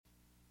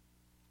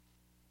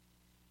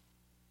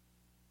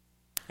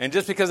And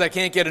just because I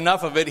can't get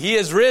enough of it, He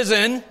is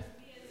risen.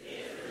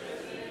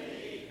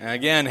 And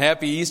again,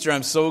 happy Easter.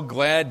 I'm so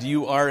glad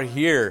you are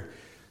here.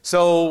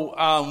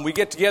 So we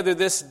get together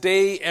this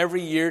day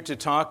every year to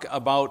talk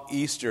about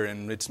Easter,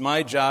 and it's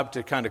my job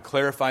to kind of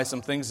clarify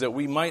some things that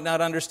we might not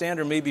understand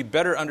or maybe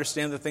better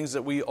understand the things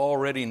that we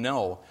already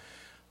know.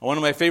 One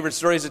of my favorite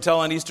stories to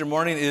tell on Easter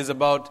morning is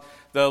about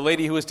the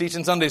lady who was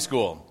teaching Sunday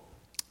school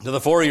to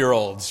the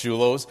 4-year-olds,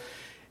 Shulos.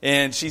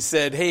 And she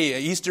said,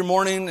 hey, Easter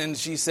morning, and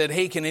she said,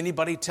 hey, can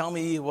anybody tell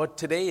me what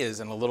today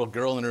is? And a little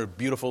girl in her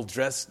beautiful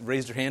dress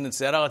raised her hand and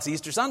said, oh, it's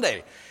Easter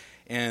Sunday.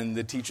 And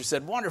the teacher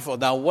said, wonderful.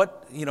 Now,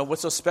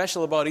 what's so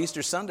special about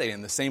Easter Sunday?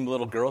 And the same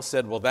little girl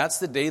said, well, that's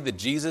the day that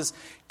Jesus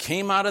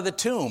came out of the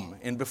tomb.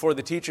 And before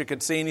the teacher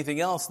could say anything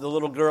else, the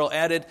little girl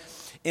added,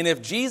 and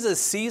if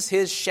Jesus sees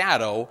his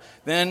shadow,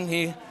 then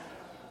he...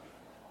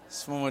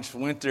 So much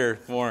winter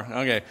for...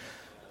 Okay.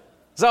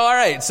 So, all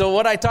right, so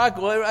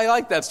I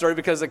like that story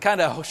because it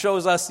kind of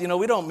shows us,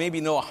 we don't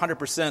maybe know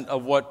 100%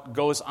 of what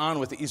goes on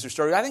with the Easter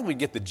story. I think we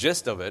get the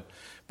gist of it.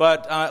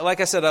 But like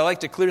I said, I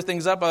like to clear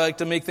things up. I like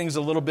to make things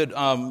a little bit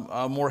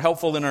more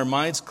helpful in our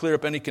minds, clear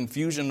up any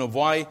confusion of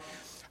why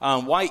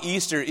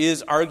Easter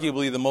is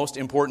arguably the most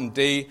important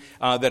day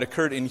that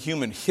occurred in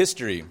human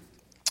history.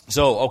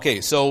 So,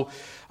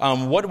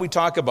 what did we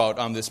talk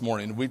about this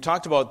morning? We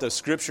talked about the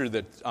scripture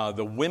that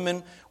the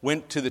women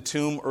went to the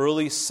tomb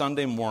early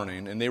Sunday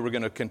morning, and they were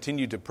going to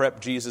continue to prep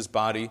Jesus'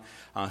 body,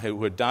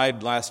 who had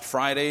died last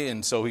Friday,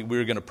 and so we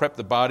were going to prep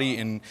the body.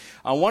 And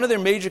one of their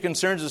major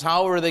concerns is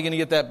how are they going to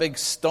get that big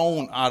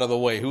stone out of the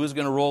way? Who is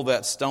going to roll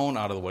that stone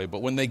out of the way?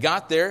 But when they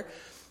got there,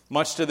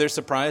 much to their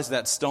surprise,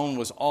 that stone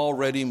was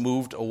already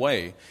moved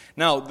away.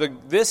 Now,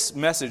 this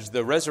message,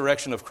 the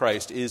resurrection of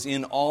Christ, is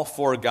in all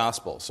 4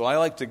 Gospels. So I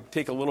like to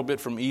take a little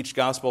bit from each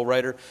Gospel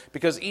writer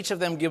because each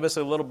of them give us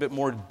a little bit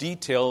more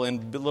detail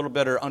and a little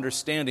better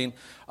understanding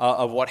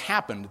of what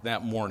happened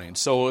that morning.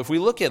 So if we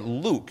look at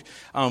Luke,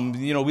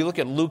 we look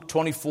at Luke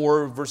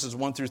 24, verses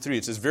 1 through 3.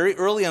 It says, very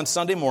early on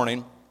Sunday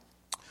morning,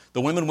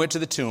 the women went to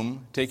the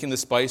tomb, taking the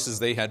spices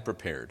they had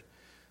prepared.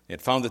 They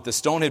had found that the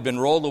stone had been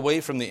rolled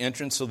away from the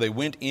entrance, so they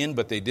went in,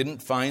 but they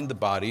didn't find the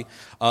body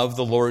of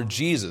the Lord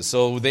Jesus.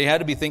 So they had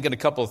to be thinking a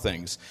couple of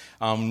things.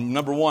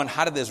 Number one,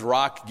 how did this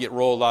rock get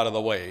rolled out of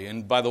the way?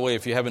 And by the way,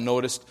 if you haven't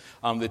noticed,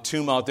 the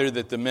tomb out there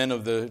that the men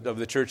of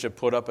the church have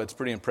put up, it's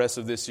pretty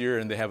impressive this year,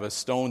 and they have a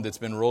stone that's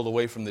been rolled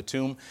away from the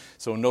tomb.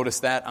 So notice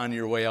that on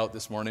your way out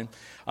this morning.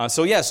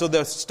 So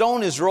the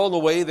stone is rolled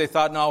away. They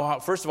thought, now,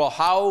 first of all,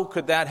 how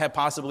could that have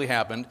possibly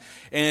happened?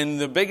 And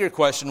the bigger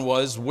question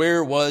was,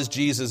 where was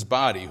Jesus'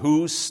 body?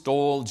 Who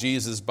stole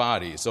Jesus'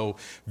 body? So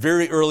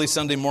very early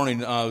Sunday morning,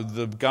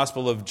 the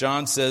Gospel of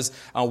John says,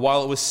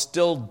 while it was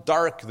still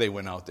dark, they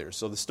went out there.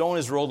 So the stone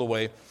is rolled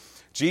away.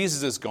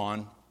 Jesus is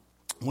gone.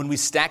 When we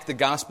stack the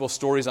gospel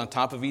stories on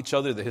top of each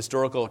other, the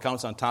historical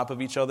accounts on top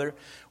of each other,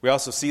 we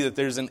also see that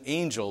there's an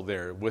angel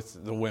there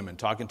with the women,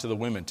 talking to the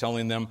women,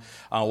 telling them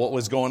what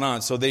was going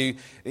on. So they,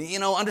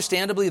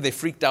 understandably, they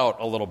freaked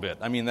out a little bit.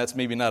 I mean, that's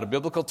maybe not a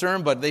biblical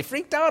term, but they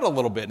freaked out a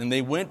little bit. And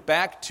they went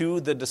back to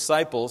the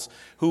disciples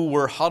who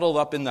were huddled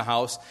up in the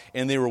house,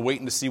 and they were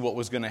waiting to see what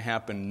was going to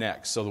happen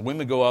next. So the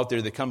women go out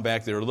there, they come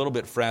back, they're a little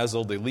bit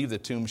frazzled, they leave the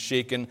tomb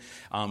shaken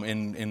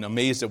and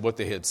amazed at what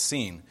they had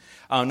seen.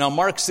 Now,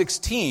 Mark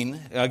 16,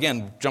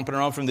 again, jumping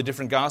around from the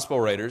different gospel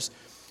writers,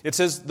 it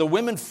says, the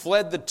women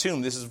fled the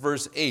tomb. This is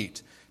verse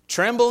 8.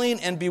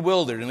 Trembling and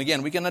bewildered. And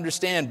again, we can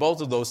understand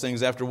both of those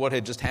things after what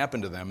had just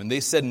happened to them. And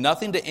they said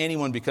nothing to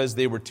anyone because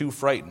they were too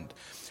frightened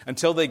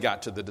until they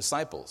got to the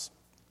disciples.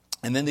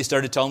 And then they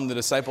started telling the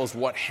disciples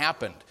what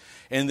happened.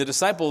 And the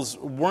disciples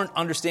weren't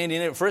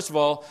understanding it. First of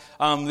all,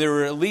 there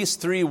were at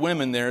least 3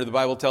 women there, the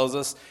Bible tells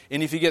us.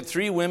 And if you get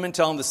 3 women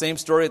telling the same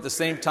story at the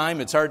same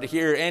time, it's hard to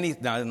hear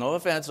anything. No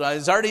offense,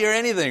 it's hard to hear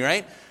anything,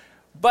 right?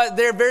 But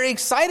they're very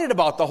excited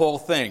about the whole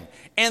thing.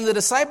 And the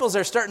disciples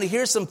are starting to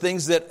hear some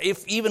things that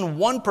if even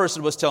one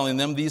person was telling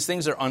them, these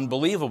things are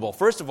unbelievable.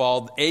 First of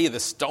all, the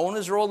stone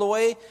is rolled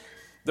away.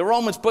 The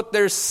Romans put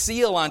their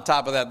seal on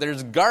top of that.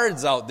 There's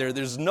guards out there.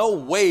 There's no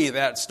way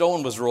that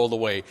stone was rolled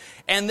away.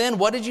 And then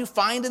what did you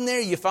find in there?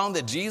 You found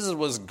that Jesus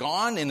was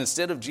gone, and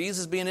instead of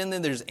Jesus being in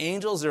there, there's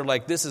angels. They're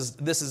like, this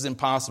is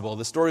impossible.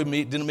 The story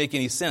didn't make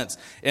any sense.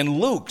 And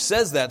Luke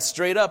says that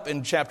straight up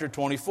in chapter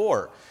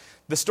 24.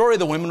 The story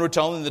the women were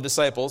telling the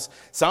disciples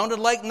sounded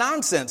like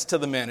nonsense to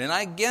the men. And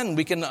again,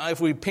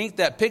 if we paint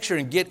that picture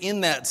and get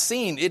in that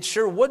scene, it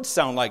sure would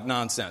sound like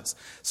nonsense.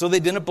 So they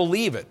didn't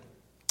believe it.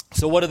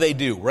 So what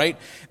do, right?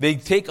 They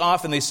take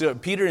off,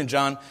 and Peter and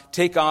John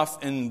take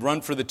off and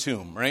run for the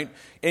tomb, right?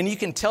 And you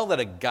can tell that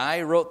a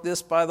guy wrote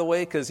this, by the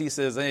way, because he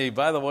says, hey,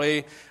 by the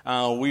way,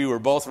 we were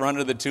both running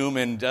to the tomb,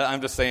 and I'm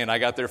just saying, I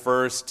got there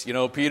first.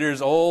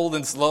 Peter's old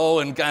and slow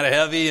and kind of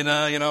heavy, and,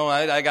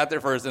 I got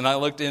there first, and I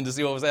looked in to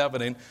see what was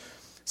happening.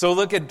 So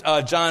look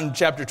at John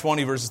chapter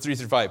 20, verses 3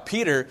 through 5.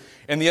 Peter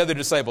and the other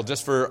disciple,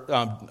 just for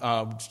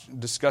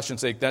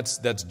discussion's sake,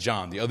 that's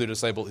John. The other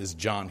disciple is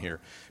John here.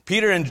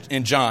 Peter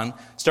and John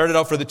started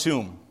out for the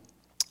tomb.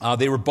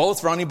 They were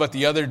both running, but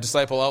the other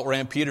disciple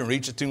outran Peter and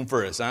reached the tomb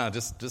first.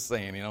 Just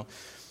saying,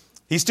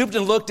 He stooped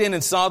and looked in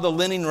and saw the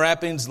linen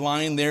wrappings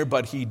lying there,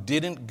 but he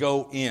didn't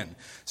go in.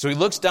 So he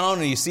looks down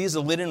and he sees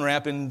the linen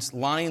wrappings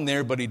lying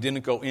there, but he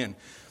didn't go in.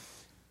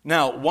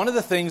 Now, one of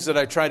the things that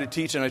I try to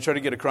teach and I try to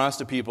get across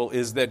to people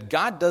is that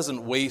God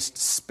doesn't waste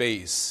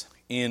space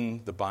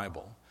in the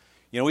Bible.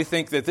 We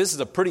think that this is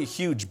a pretty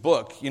huge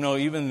book.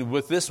 Even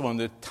with this one,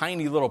 the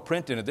tiny little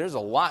print in it, there's a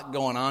lot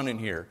going on in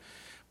here.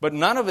 But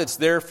none of it's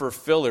there for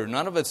filler.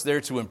 None of it's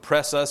there to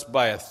impress us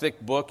by a thick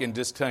book and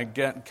just make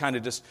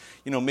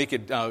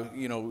it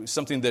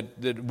something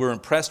that we're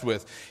impressed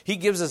with. He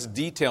gives us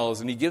details,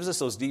 and he gives us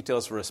those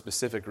details for a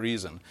specific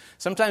reason.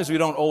 Sometimes we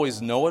don't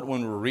always know it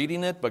when we're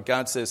reading it, but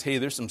God says, hey,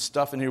 there's some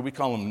stuff in here. We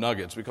call them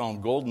nuggets. We call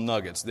them golden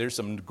nuggets. There's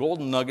some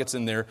golden nuggets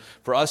in there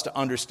for us to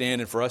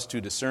understand and for us to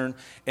discern,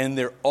 and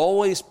they're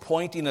always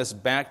pointing us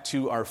back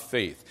to our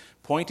faith.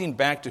 Pointing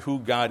back to who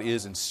God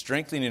is and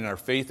strengthening our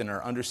faith and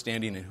our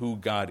understanding in who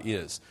God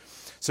is.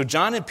 So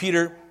John and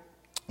Peter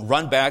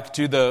run back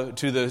to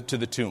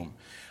the tomb.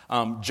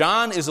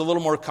 John is a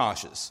little more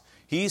cautious.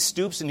 He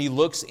stoops and he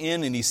looks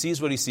in and he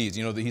sees what he sees.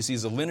 He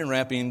sees the linen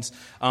wrappings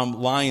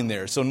lying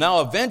there. So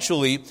now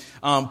eventually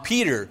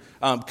Peter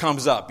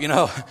comes up.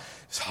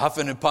 He's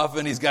huffing and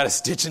puffing. He's got a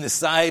stitch in his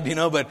side,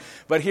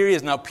 but here he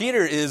is. Now,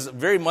 Peter is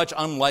very much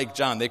unlike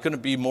John. They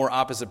couldn't be more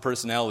opposite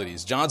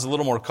personalities. John's a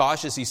little more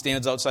cautious. He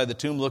stands outside the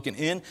tomb looking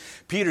in.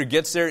 Peter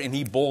gets there and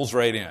he bowls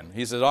right in.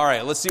 He says, all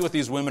right, let's see what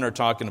these women are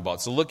talking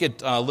about. So look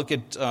at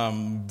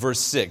verse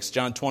 6,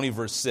 John 20,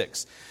 verse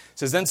 6. It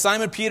says, then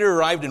Simon Peter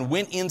arrived and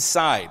went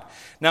inside.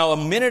 Now, a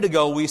minute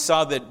ago, we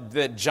saw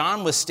that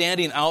John was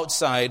standing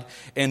outside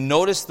and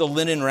noticed the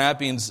linen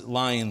wrappings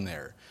lying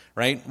there.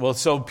 Right? Well,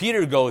 so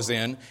Peter goes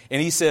in,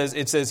 and it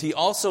says, he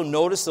also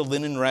noticed the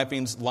linen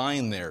wrappings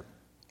lying there.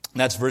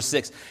 That's verse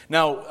 6.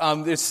 Now,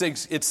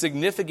 it's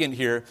significant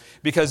here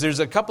because there's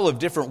a couple of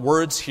different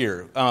words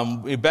here.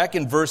 Back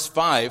in verse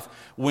 5,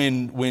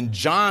 when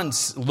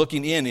John's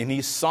looking in and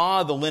he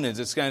saw the linens,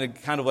 it's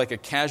kind of like a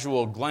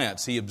casual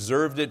glance. He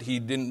observed it. He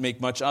didn't make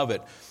much of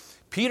it.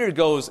 Peter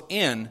goes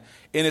in,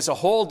 and it's a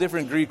whole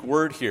different Greek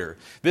word here.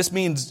 This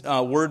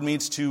word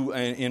means to,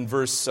 in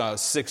verse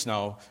 6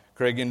 now,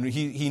 Craig, and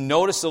he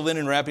noticed the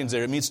linen wrappings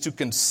there. It means to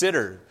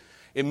consider.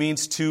 It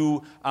means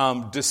to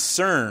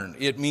discern.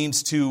 It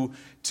means to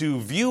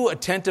view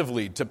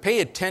attentively, to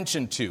pay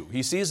attention to.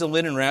 He sees the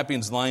linen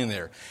wrappings lying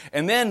there.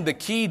 And then the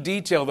key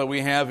detail that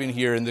we have in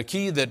here, and the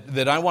key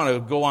that I want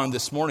to go on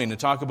this morning and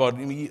talk about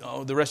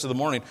the rest of the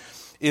morning,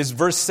 is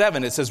verse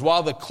 7. It says,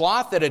 while the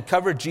cloth that had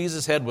covered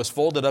Jesus' head was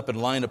folded up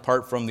and lying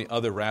apart from the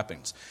other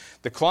wrappings.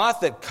 The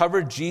cloth that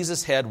covered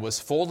Jesus' head was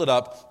folded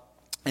up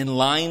and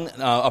lying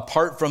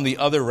apart from the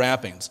other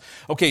wrappings.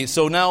 Okay,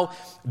 so now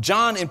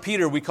John and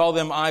Peter, we call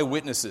them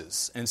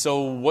eyewitnesses. And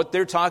so what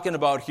they're talking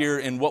about here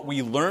and what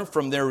we learn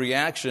from their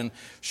reaction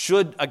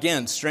should,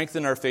 again,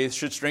 strengthen our faith,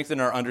 should strengthen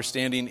our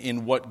understanding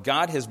in what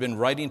God has been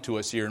writing to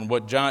us here and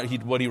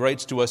what he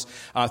writes to us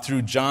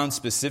through John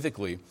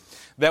specifically.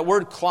 That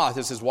word cloth,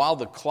 it says, while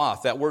the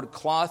cloth, that word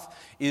cloth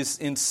is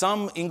in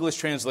some English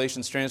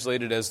translations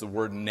translated as the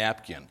word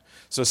napkin.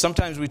 So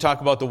sometimes we talk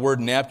about the word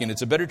napkin.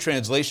 It's a better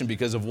translation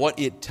because of what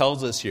it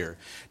tells us here.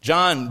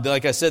 John,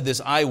 like I said,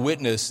 this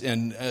eyewitness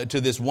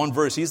to this one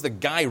verse, he's the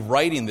guy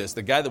writing this.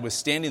 The guy that was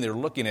standing there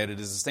looking at it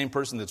is the same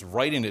person that's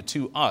writing it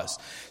to us.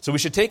 So we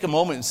should take a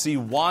moment and see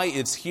why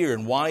it's here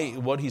and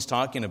what he's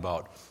talking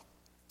about.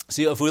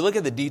 See, if we look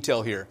at the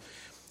detail here,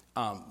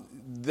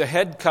 the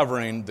head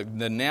covering,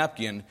 the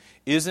napkin,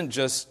 isn't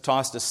just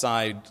tossed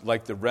aside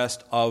like the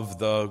rest of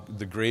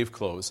the grave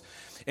clothes.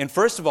 And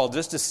first of all,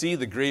 just to see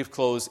the grave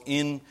clothes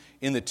in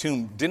the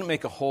tomb didn't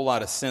make a whole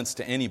lot of sense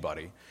to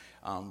anybody.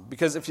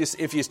 Because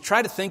if you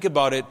try to think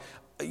about it,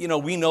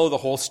 we know the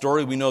whole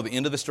story, we know the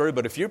end of the story,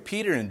 but if you're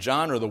Peter and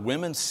John or the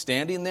women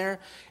standing there,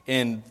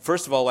 and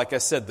first of all, like I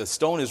said, the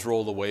stone is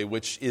rolled away,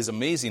 which is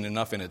amazing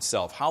enough in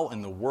itself. How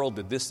in the world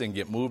did this thing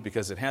get moved?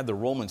 Because it had the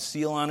Roman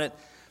seal on it,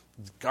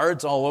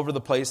 guards all over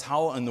the place.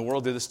 How in the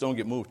world did the stone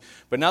get moved?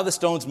 But now the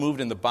stone's moved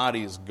and the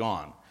body is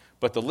gone.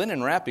 But the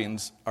linen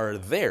wrappings are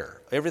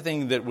there.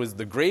 Everything that was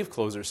the grave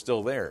clothes are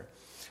still there.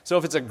 So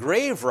if it's a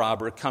grave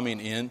robber coming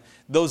in,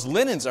 those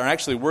linens are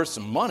actually worth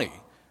some money.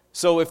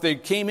 So if they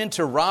came in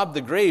to rob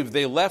the grave,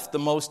 they left the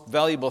most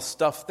valuable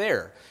stuff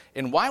there.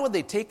 And why would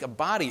they take a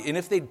body? And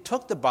if they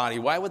took the body,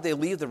 why would they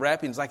leave the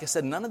wrappings? Like I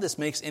said, none of this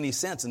makes any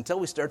sense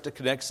until we start to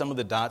connect some of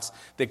the dots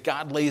that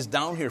God lays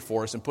down here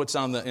for us and puts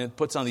on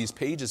these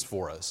pages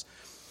for us.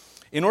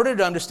 In order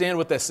to understand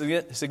what the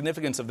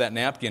significance of that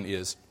napkin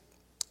is,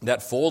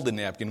 that folded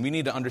napkin, we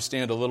need to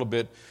understand a little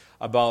bit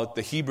about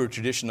the Hebrew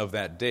tradition of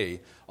that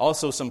day.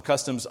 Also some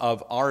customs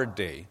of our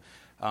day.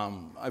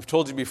 I've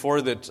told you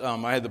before that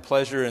I had the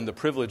pleasure and the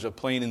privilege of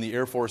playing in the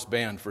Air Force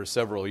Band for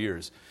several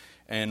years.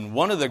 And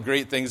one of the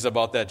great things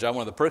about that job,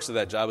 one of the perks of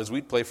that job, is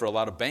we'd play for a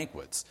lot of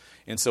banquets.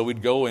 And so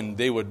we'd go and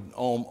they would,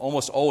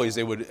 almost always,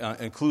 they would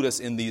include us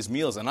in these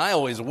meals. And I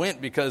always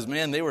went because,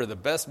 man, they were the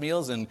best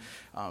meals. And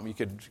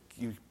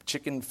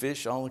chicken,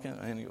 fish, all the kind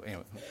of, anyway,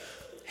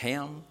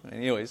 ham.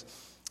 Anyways,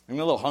 I'm a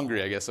little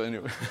hungry, I guess. So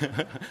anyway.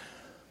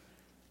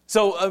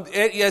 So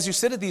as you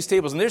sit at these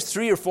tables, and there's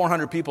 300 or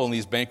 400 people in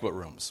these banquet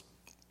rooms,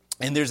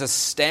 and there's a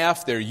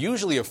staff there,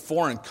 usually a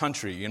foreign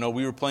country. You know,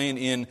 we were playing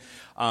in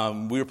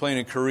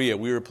Korea,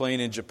 we were playing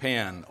in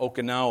Japan,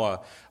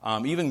 Okinawa,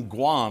 even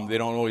Guam. They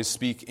don't always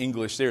speak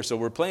English there, so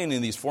we're playing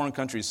in these foreign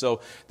countries.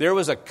 So there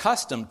was a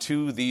custom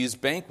to these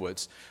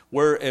banquets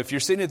where if you're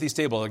sitting at these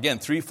tables, again,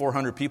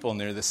 300-400 people in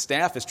there, the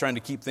staff is trying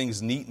to keep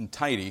things neat and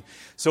tidy.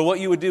 So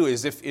what you would do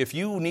is if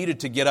you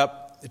needed to get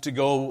up to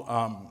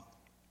go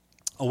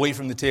away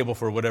from the table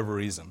for whatever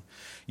reason,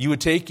 you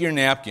would take your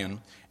napkin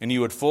and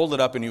you would fold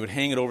it up and you would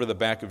hang it over the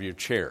back of your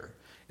chair.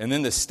 And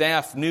then the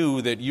staff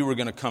knew that you were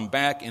going to come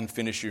back and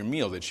finish your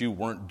meal, that you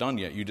weren't done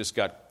yet. You just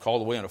got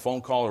called away on a phone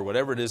call or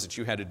whatever it is that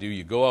you had to do.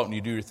 You go out and you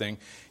do your thing.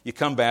 You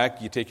come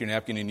back, you take your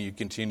napkin, and you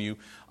continue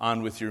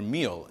on with your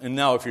meal. And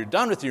now if you're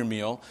done with your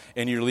meal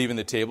and you're leaving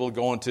the table,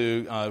 going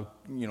to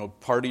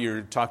party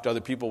or talk to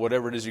other people,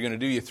 whatever it is you're going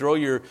to do, you throw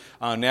your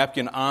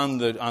napkin on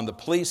the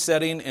plate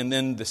setting, and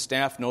then the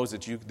staff knows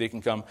that they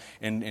can come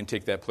and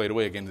take that plate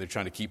away. Again, they're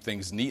trying to keep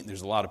things neat.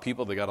 There's a lot of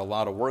people. They got a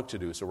lot of work to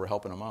do, so we're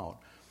helping them out.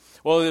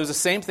 Well, it was the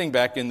same thing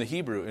back in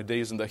the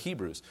days of the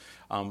Hebrews.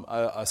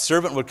 A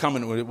servant would come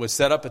and would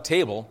set up a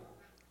table,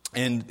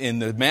 and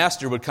the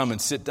master would come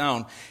and sit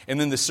down, and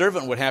then the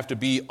servant would have to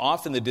be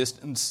off in the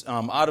distance,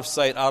 out of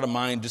sight, out of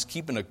mind, just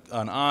keeping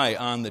an eye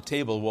on the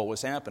table, what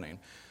was happening.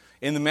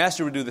 And the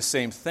master would do the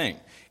same thing.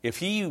 If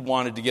he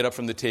wanted to get up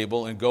from the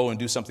table and go and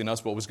do something else,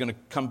 but was going to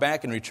come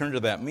back and return to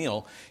that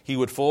meal, he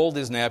would fold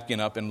his napkin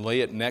up and lay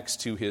it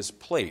next to his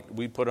plate.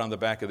 We'd put it on the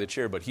back of the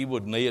chair, but he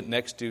would lay it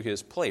next to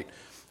his plate.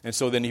 And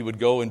so then he would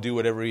go and do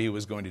whatever he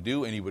was going to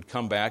do, and he would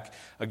come back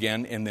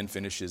again and then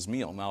finish his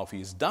meal. Now, if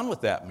he's done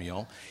with that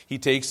meal, he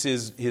takes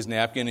his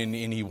napkin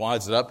and he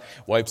wads it up,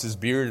 wipes his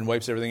beard and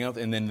wipes everything up,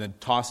 and then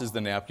tosses the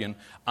napkin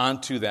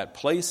onto that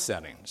place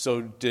setting,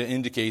 so to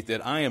indicate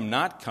that I am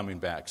not coming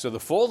back. So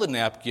the folded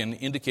napkin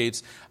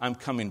indicates I'm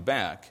coming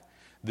back.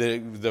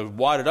 The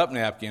wadded up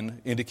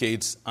napkin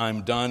indicates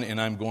I'm done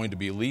and I'm going to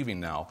be leaving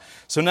now.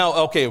 So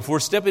now, okay, if we're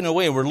stepping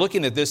away, we're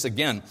looking at this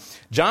again.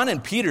 John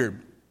and Peter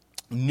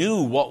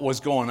knew what was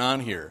going on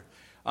here.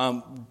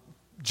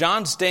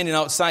 John's standing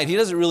outside. He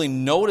doesn't really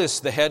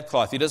notice the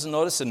headcloth. He doesn't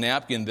notice the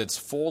napkin that's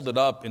folded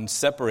up and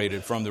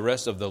separated from the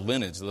rest of the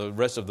linens, the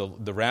rest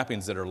of the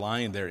wrappings that are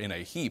lying there in a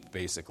heap,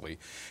 basically.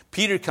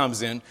 Peter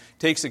comes in,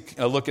 takes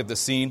a look at the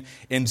scene,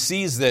 and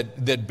sees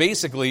that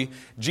basically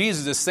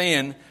Jesus is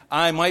saying,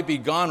 I might be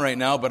gone right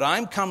now, but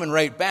I'm coming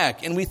right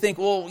back. And we think,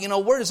 well,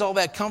 where does all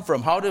that come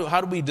from? How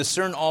do we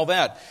discern all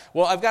that?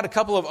 Well, I've got a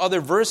couple of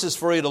other verses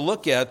for you to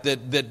look at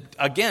that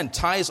again,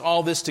 ties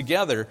all this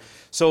together.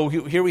 So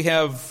here we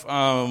have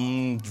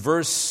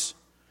verse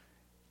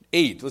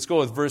 8. Let's go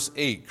with verse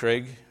 8,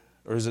 Craig.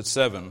 Or is it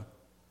 7?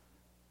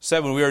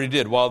 7 we already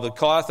did. While the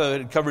cloth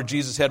that covered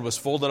Jesus' head was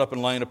folded up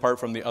and lying apart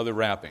from the other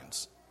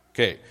wrappings.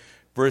 Okay,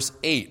 verse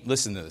 8.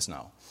 Listen to this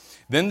now.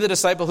 Then the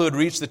disciple who had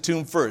reached the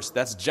tomb first,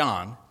 that's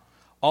John,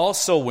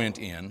 also went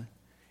in,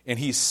 and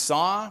he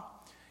saw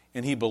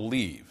and he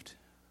believed.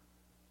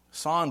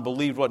 Saw and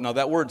believed what? Now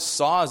that word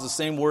saw is the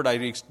same word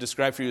I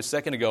described for you a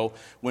second ago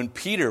when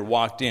Peter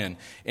walked in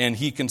and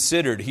he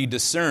considered, he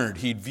discerned,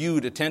 he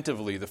viewed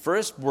attentively. The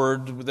first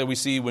word that we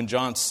see when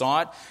John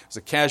saw it was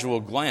a casual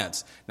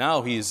glance.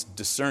 Now he's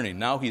discerning,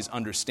 now he's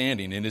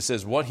understanding. And it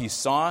says what he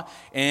saw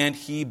and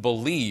he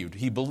believed.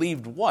 He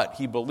believed what?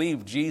 He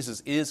believed Jesus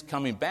is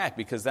coming back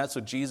because that's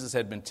what Jesus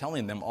had been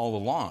telling them all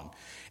along.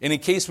 And in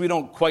case we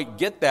don't quite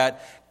get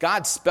that,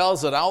 God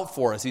spells it out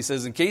for us. He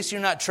says, in case you're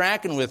not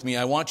tracking with me,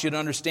 I want you to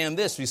understand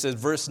this. He says,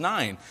 verse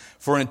 9,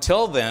 for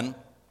until then,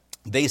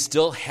 they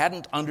still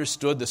hadn't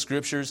understood the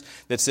scriptures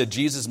that said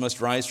Jesus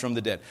must rise from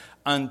the dead.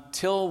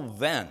 Until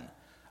then,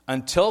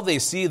 until they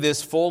see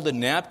this folded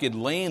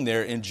napkin laying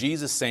there and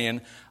Jesus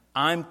saying,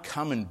 I'm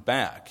coming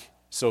back.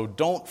 So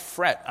don't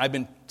fret. I've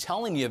been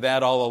telling you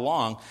that all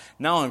along.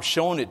 Now I'm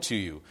showing it to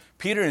you.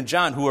 Peter and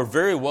John, who are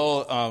very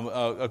well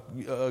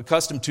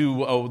accustomed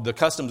to the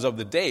customs of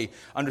the day,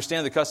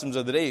 understand the customs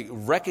of the day,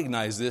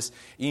 recognize this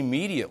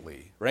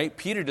immediately, right?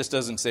 Peter just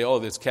doesn't say, oh,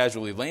 that's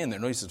casually laying there.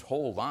 No, he says,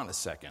 hold on a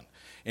second.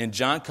 And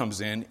John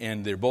comes in,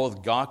 and they're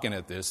both gawking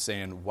at this,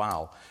 saying,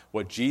 wow,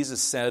 what Jesus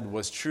said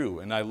was true.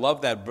 And I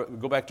love that.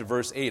 Go back to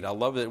verse 8. I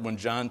love that when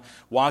John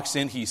walks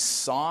in, he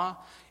saw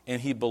and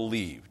he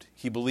believed.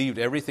 He believed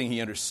everything he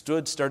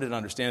understood, started to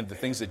understand the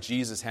things that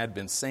Jesus had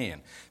been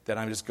saying, that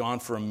I'm just gone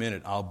for a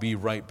minute, I'll be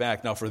right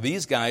back. Now, for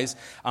these guys,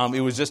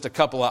 it was just a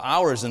couple of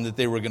hours and that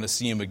they were going to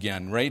see him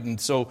again, right? And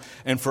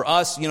for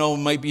us, it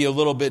might be a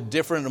little bit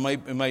different.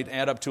 It might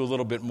add up to a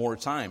little bit more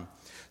time.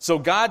 So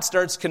God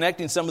starts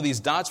connecting some of these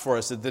dots for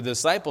us that the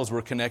disciples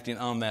were connecting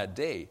on that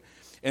day.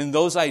 And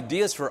those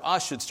ideas for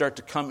us should start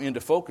to come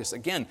into focus.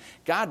 Again,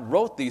 God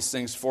wrote these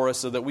things for us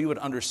so that we would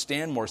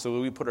understand more, so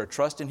that we put our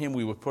trust in him,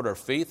 we would put our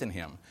faith in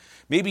him.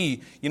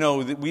 Maybe,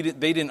 they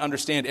didn't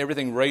understand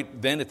everything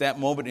right then at that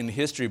moment in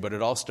history, but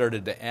it all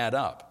started to add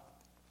up.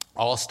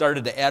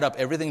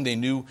 Everything they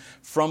knew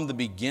from the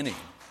beginning.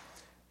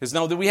 Because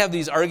now that we have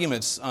these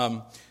arguments,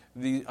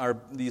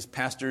 these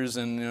pastors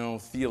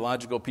and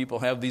theological people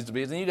have these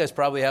debates, and you guys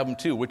probably have them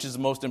too. Which is the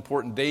most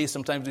important day?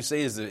 Sometimes we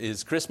say,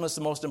 is Christmas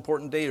the most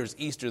important day, or is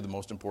Easter the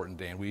most important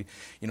day? And we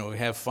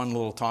have fun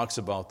little talks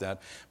about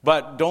that.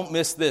 But don't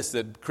miss this: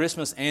 that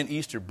Christmas and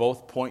Easter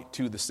both point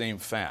to the same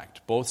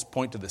fact, both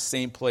point to the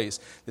same place,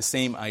 the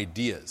same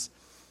ideas.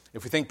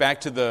 If we think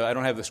back to I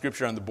don't have the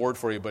scripture on the board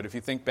for you, but if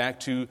you think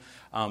back to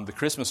the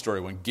Christmas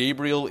story, when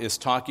Gabriel is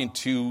talking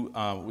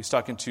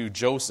to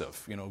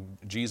Joseph,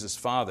 Jesus'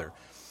 father.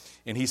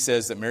 And he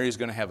says that Mary is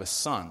going to have a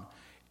son.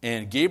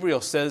 And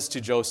Gabriel says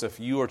to Joseph,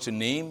 you are to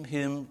name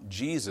him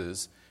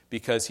Jesus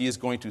because he is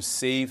going to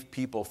save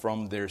people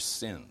from their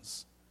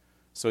sins.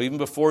 So even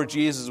before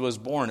Jesus was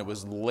born, it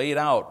was laid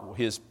out,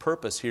 his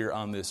purpose here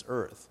on this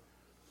earth.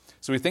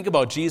 So we think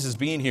about Jesus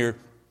being here,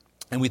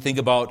 and we think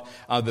about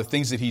the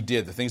things that he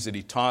did, the things that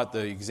he taught,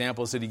 the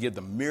examples that he gave,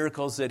 the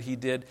miracles that he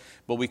did.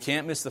 But we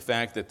can't miss the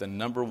fact that the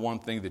number one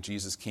thing that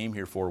Jesus came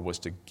here for was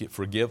to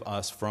forgive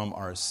us from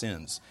our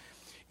sins.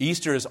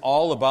 Easter is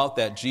all about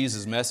that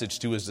Jesus message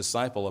to his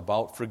disciple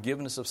about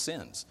forgiveness of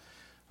sins.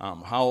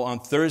 How on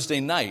Thursday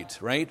night,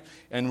 right?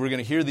 And we're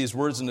going to hear these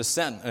words in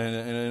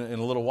a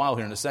little while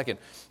here in a second.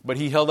 But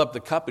he held up the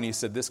cup and he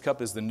said, this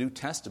cup is the New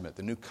Testament,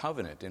 the new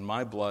covenant in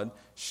my blood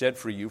shed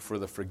for you for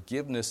the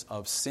forgiveness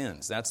of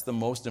sins. That's the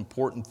most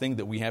important thing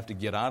that we have to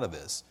get out of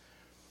this.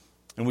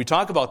 And we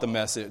talk about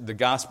the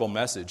gospel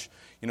message.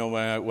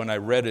 When I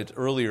read it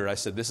earlier, I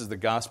said, this is the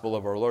gospel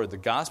of our Lord. The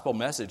gospel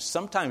message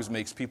sometimes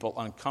makes people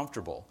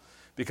uncomfortable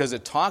because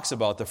it talks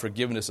about the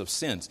forgiveness of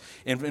sins.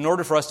 And in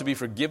order for us to be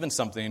forgiven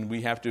something,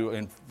 we have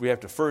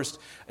to first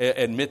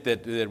admit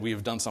that we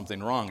have done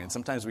something wrong. And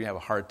sometimes we have a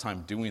hard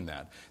time doing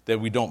that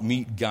we don't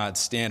meet God's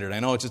standard. I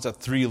know it's just a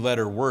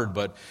 3-letter word,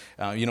 but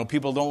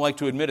people don't like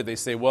to admit it. They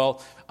say,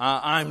 well,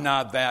 I'm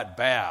not that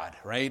bad,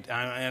 right?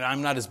 And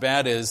I'm not as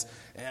bad as,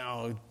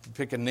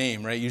 pick a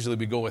name, right? Usually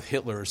we go with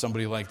Hitler or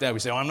somebody like that. We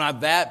say, I'm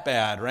not that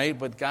bad, right?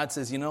 But God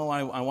says,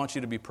 I want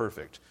you to be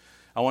perfect.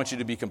 I want you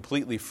to be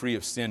completely free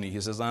of sin. He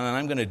says, and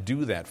I'm going to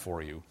do that for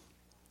you.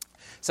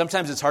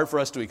 Sometimes it's hard for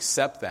us to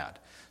accept that.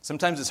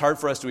 Sometimes it's hard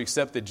for us to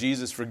accept that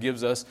Jesus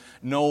forgives us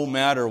no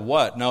matter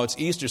what. Now, it's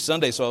Easter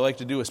Sunday, so I like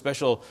to do a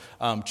special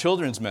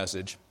children's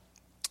message.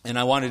 And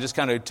I want to just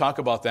kind of talk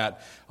about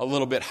that a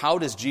little bit. How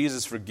does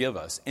Jesus forgive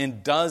us?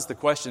 And the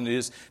question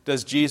is,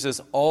 does Jesus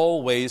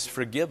always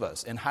forgive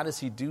us? And how does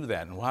he do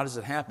that? And how does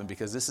it happen?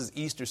 Because this is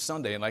Easter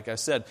Sunday. And like I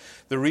said,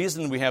 the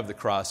reason we have the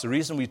cross, the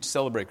reason we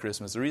celebrate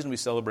Christmas, the reason we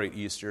celebrate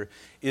Easter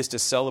is to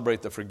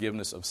celebrate the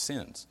forgiveness of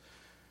sins.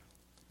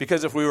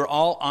 Because if we were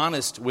all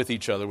honest with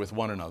each other, with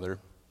one another,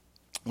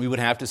 we would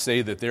have to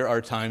say that there are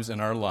times in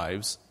our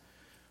lives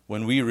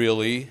when we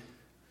really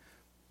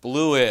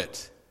blew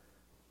it.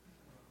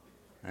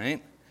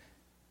 Right?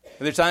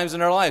 There are times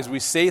in our lives we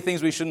say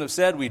things we shouldn't have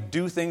said, we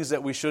do things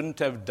that we shouldn't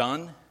have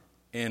done.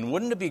 And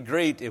wouldn't it be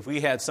great if we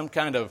had some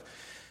kind of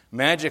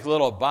magic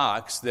little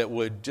box that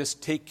would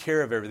just take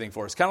care of everything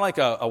for us? Kind of like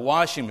a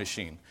washing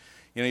machine.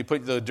 You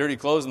put the dirty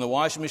clothes in the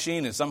washing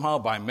machine, and somehow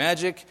by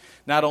magic,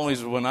 not only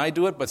when I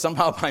do it, but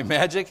somehow by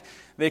magic,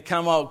 they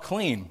come out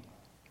clean.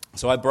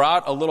 So I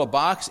brought a little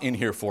box in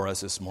here for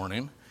us this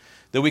morning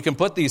that we can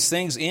put these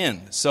things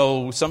in.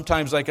 So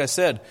sometimes, like I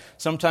said,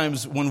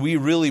 sometimes when we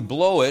really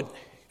blow it,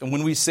 and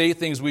when we say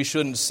things we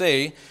shouldn't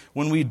say,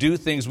 when we do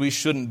things we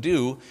shouldn't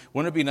do,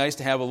 wouldn't it be nice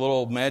to have a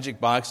little magic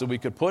box that we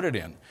could put it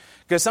in?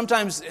 Because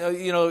sometimes,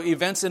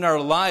 events in our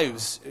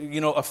lives,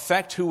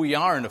 affect who we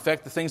are and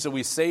affect the things that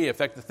we say,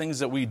 affect the things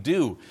that we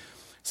do.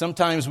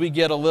 Sometimes we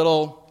get a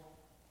little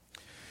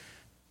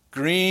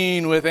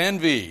green with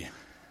envy,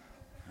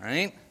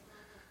 right?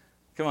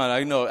 Come on,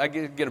 I know, I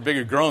get a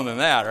bigger groan than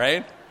that,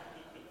 right?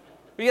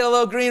 We get a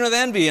little green with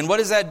envy, and what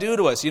does that do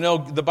to us?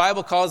 The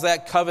Bible calls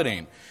that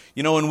coveting.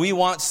 When we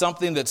want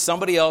something that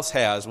somebody else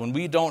has, when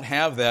we don't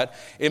have that,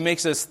 it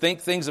makes us think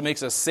things, it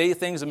makes us say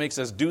things, it makes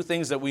us do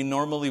things that we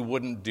normally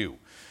wouldn't do.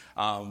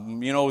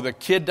 The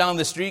kid down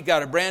the street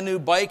got a brand new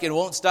bike and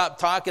won't stop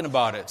talking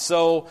about it.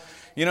 So,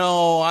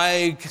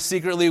 I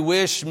secretly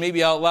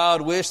maybe out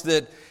loud wish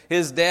that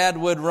his dad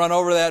would run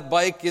over that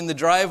bike in the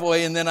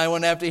driveway and then I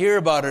wouldn't have to hear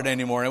about it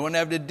anymore. I wouldn't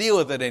have to deal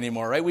with it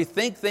anymore, right? We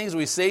think things,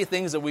 we say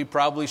things that we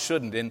probably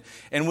shouldn't.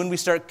 And when we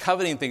start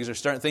coveting things or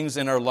start things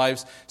in our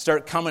lives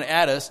start coming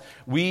at us,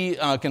 we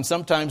can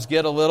sometimes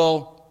get a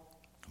little,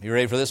 you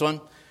ready for this one?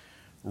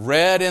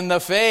 Red in the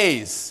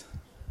face.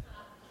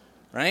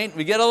 Right?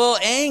 We get a little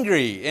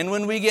angry. And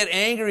when we get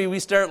angry, we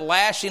start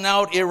lashing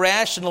out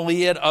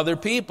irrationally at other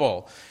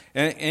people.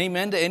 And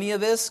amen to any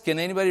of this? Can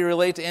anybody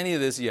relate to any of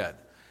this yet?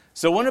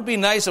 So wouldn't it be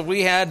nice if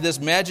we had this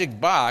magic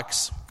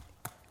box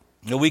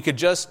that we could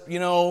just,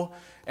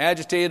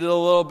 agitate it a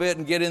little bit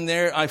and get in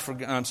there?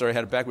 I'm sorry, I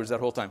had it backwards that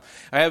whole time.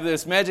 I have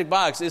this magic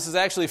box. This is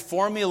actually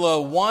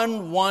Formula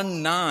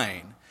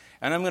 119.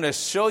 And I'm going to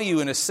show you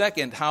in a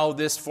second how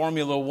this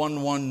Formula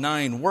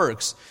 119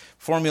 works.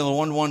 Formula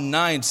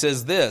 119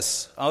 says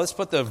this. Let's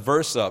put the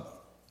verse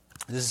up.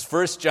 This is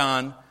 1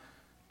 John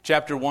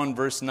chapter 1,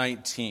 verse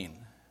 19.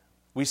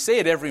 We say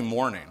it every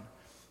morning.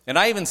 And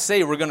I even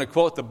say we're going to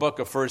quote the book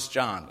of 1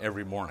 John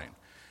every morning.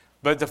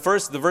 But the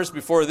verse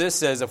before this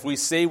says, if we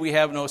say we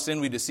have no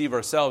sin, we deceive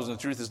ourselves, and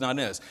the truth is not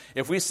in us.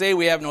 If we say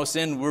we have no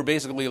sin, we're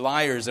basically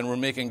liars, and we're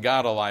making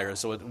God a liar,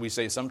 so we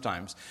say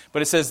sometimes.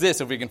 But it says this,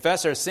 if we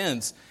confess our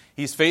sins,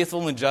 He's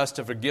faithful and just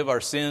to forgive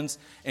our sins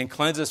and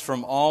cleanse us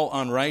from all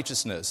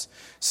unrighteousness.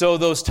 So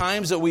those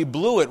times that we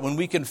blew it, when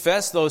we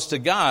confess those to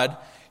God,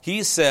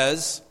 He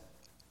says,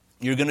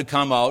 you're going to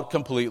come out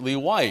completely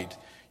white.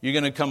 You're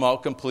going to come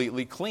out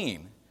completely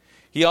clean.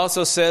 He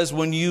also says,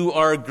 when you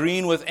are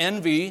green with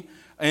envy,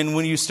 and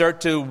when you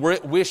start to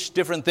wish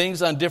different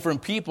things on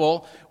different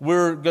people,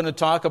 we're going to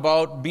talk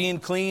about being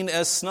clean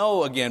as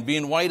snow again,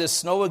 being white as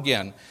snow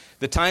again.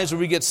 The times where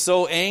we get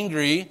so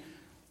angry,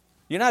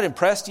 you're not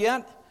impressed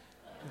yet?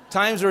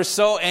 Times we're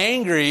so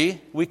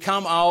angry, we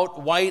come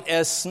out white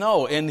as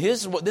snow. And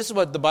this is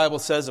what the Bible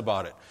says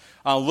about it.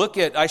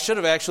 I should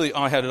have actually,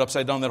 I had it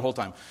upside down that whole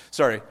time.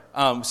 Sorry.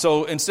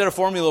 So instead of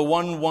Formula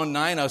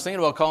 119, I was thinking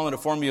about calling it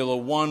Formula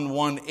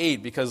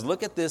 118, because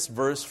look at this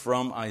verse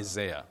from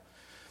Isaiah.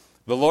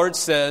 The Lord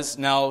says,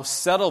 now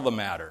settle the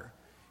matter.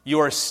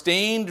 You are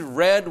stained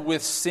red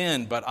with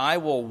sin, but I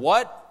will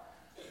what?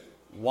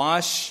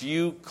 Wash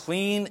you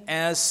clean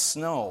as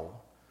snow.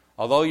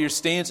 Although your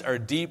stains are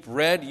deep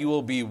red, you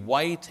will be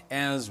white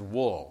as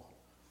wool.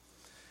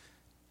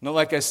 No,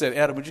 like I said,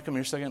 Adam, would you come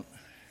here a second?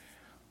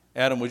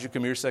 Adam, would you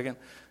come here a second?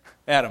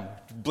 Adam,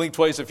 blink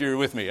twice if you're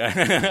with me.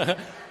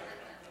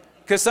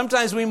 Because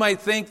sometimes we might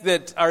think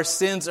that our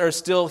sins are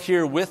still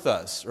here with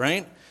us,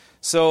 right?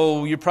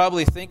 So you're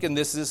probably thinking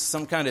this is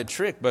some kind of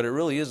trick, but it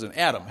really isn't.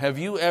 Adam, have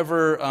you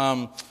ever,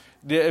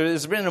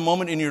 has there been a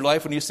moment in your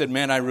life when you said,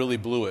 man, I really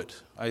blew it?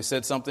 I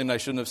said something I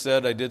shouldn't have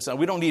said. I did something.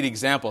 We don't need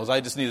examples.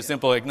 I just need a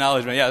simple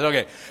acknowledgement. Yeah,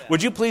 okay.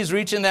 Would you please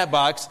reach in that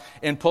box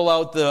and pull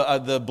out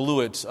the blew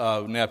it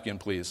napkin,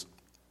 please?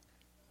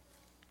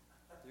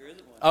 There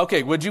isn't one.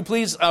 Okay, would you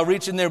please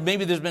reach in there?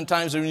 Maybe there's been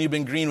times when you've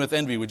been green with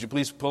envy. Would you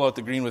please pull out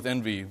the green with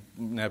envy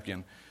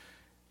napkin?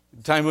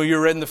 Time when you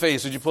were red in the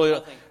face, would you pull it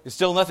out? It's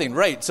still nothing.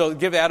 Right. So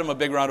give Adam a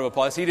big round of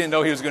applause. He didn't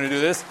know he was going to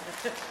do this.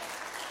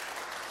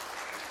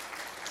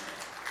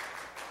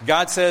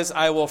 God says,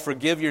 I will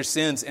forgive your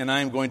sins, and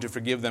I am going to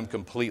forgive them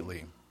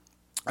completely.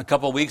 A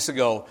couple of weeks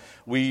ago,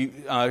 we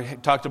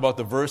talked about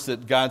the verse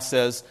that God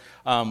says,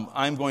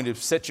 I'm going to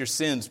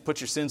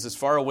put your sins as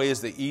far away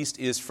as the east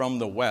is from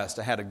the west.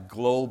 I had a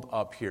globe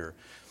up here.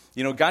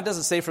 You know, God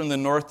doesn't say from the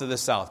north to the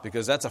south,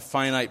 because that's a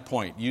finite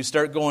point. You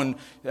start going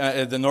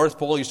at the North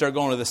Pole, you start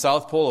going to the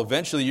South Pole,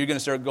 eventually you're going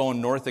to start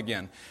going north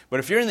again. But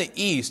if you're in the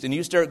east and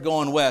you start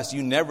going west,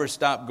 you never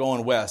stop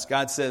going west.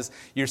 God says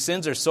your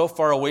sins are so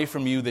far away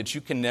from you that you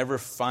can never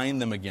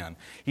find them again.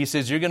 He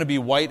says you're going to be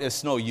white as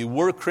snow. You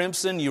were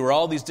crimson, you were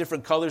all these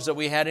different colors that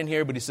we had in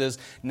here, but he says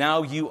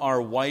now you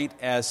are white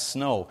as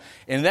snow.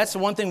 And that's the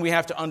one thing we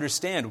have to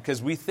understand,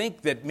 because we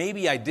think that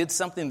maybe I did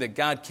something that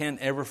God can't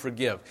ever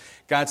forgive.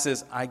 God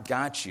says, I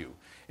got you.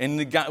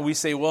 And we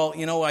say, well,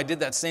 you know, I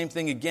did that same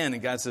thing again.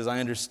 And God says, I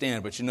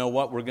understand, but you know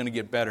what? We're going to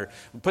get better.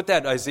 Put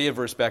that Isaiah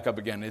verse back up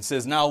again. It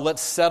says, now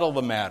let's settle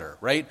the matter,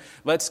 right?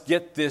 Let's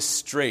get this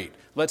straight.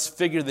 Let's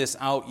figure this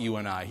out, you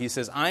and I. He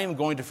says, I am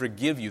going to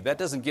forgive you. That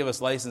doesn't give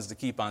us license to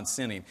keep on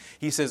sinning.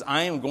 He says,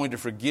 I am going to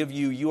forgive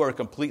you. You are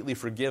completely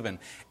forgiven.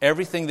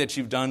 Everything that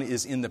you've done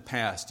is in the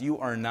past. You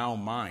are now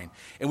mine.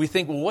 And we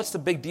think, well, what's the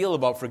big deal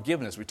about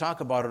forgiveness? We talk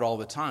about it all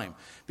the time.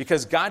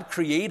 Because God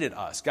created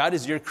us. God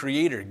is your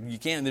creator.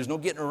 There's no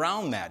getting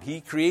around that.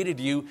 He created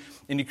you,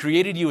 and He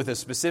created you with a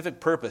specific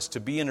purpose, to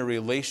be in a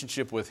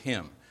relationship with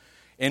Him.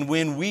 And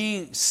when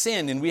we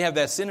sin, and we have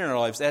that sin in our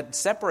lives, that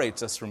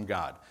separates us from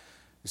God.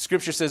 The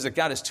Scripture says that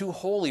God is too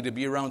holy to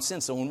be around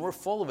sin. So when we're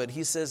full of it,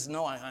 He says,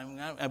 no,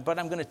 but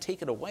I'm going to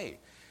take it away.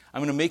 I'm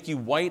going to make you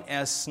white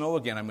as snow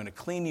again. I'm going to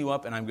clean you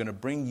up, and I'm going to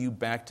bring you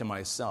back to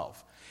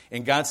myself.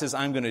 And God says,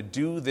 I'm going to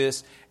do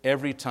this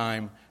every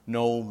time,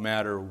 no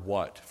matter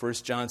what. 1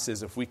 John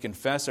says, if we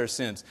confess our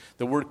sins,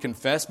 the word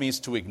confess means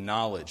to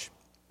acknowledge.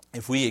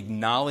 If we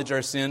acknowledge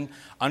our sin,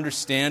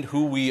 understand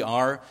who we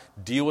are,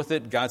 deal with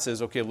it, God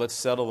says, okay, let's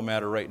settle the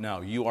matter right now.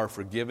 You are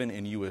forgiven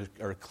and you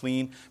are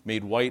clean,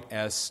 made white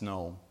as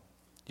snow.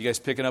 You guys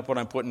picking up what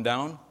I'm putting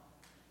down? You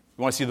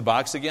want to see the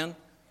box again?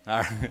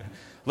 All right.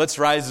 Let's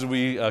rise as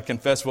we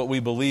confess what we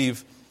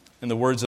believe in the words of